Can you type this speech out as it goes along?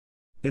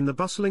In the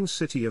bustling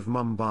city of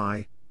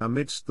Mumbai,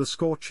 amidst the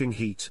scorching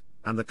heat,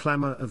 and the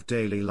clamour of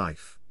daily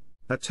life,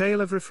 a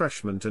tale of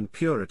refreshment and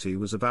purity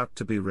was about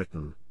to be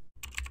written.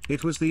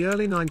 It was the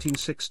early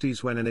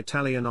 1960s when an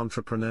Italian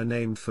entrepreneur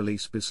named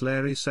Felice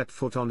Bisleri set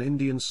foot on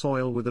Indian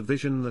soil with a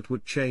vision that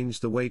would change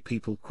the way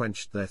people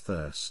quenched their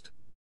thirst.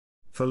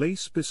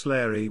 Felice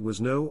Bisleri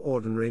was no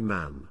ordinary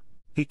man.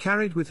 He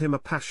carried with him a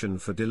passion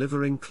for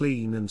delivering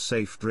clean and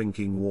safe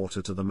drinking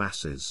water to the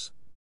masses.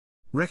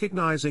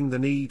 Recognizing the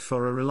need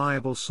for a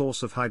reliable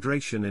source of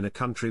hydration in a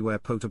country where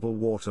potable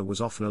water was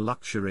often a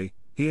luxury,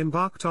 he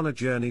embarked on a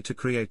journey to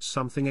create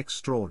something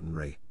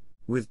extraordinary.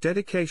 With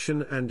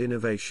dedication and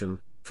innovation,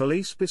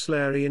 Felice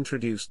Bisleri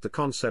introduced the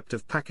concept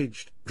of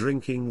packaged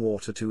drinking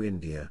water to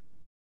India.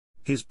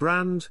 His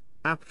brand,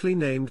 aptly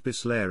named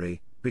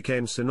Bisleri,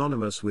 became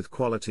synonymous with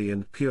quality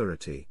and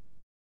purity.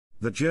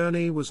 The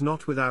journey was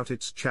not without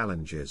its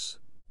challenges,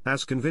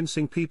 as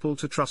convincing people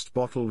to trust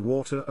bottled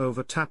water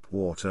over tap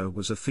water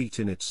was a feat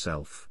in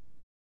itself.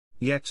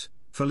 Yet,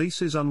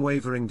 Felice's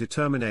unwavering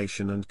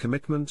determination and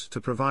commitment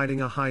to providing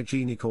a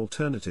hygienic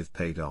alternative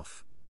paid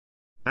off.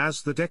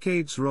 As the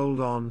decades rolled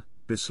on,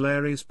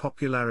 Bisleri's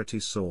popularity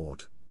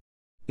soared.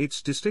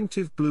 Its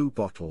distinctive blue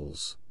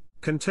bottles,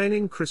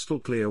 containing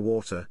crystal-clear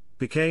water,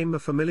 became a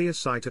familiar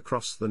sight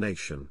across the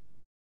nation.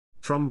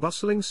 From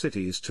bustling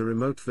cities to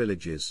remote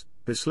villages,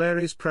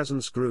 Bisleri's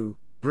presence grew,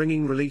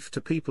 bringing relief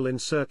to people in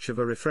search of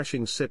a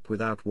refreshing sip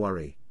without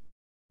worry.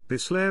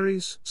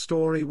 Bisleri's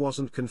story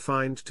wasn't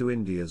confined to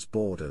India's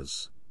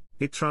borders.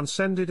 It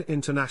transcended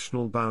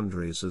international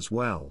boundaries as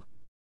well.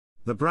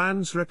 The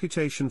brand's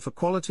reputation for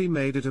quality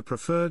made it a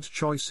preferred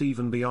choice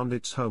even beyond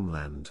its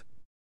homeland.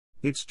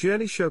 Its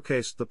journey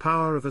showcased the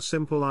power of a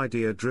simple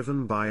idea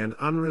driven by an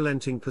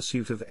unrelenting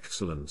pursuit of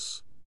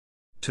excellence.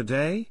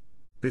 Today,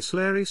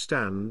 Bisleri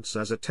stands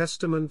as a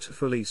testament to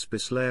Felice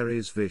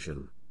Bisleri's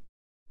vision.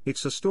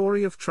 It's a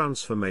story of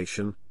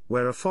transformation,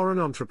 where a foreign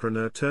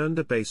entrepreneur turned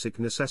a basic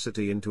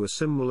necessity into a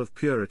symbol of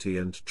purity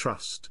and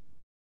trust.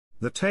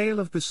 The tale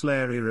of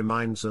Bisleri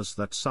reminds us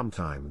that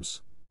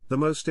sometimes, the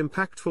most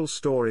impactful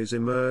stories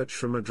emerge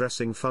from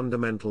addressing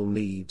fundamental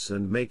needs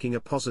and making a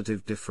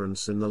positive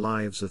difference in the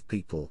lives of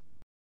people.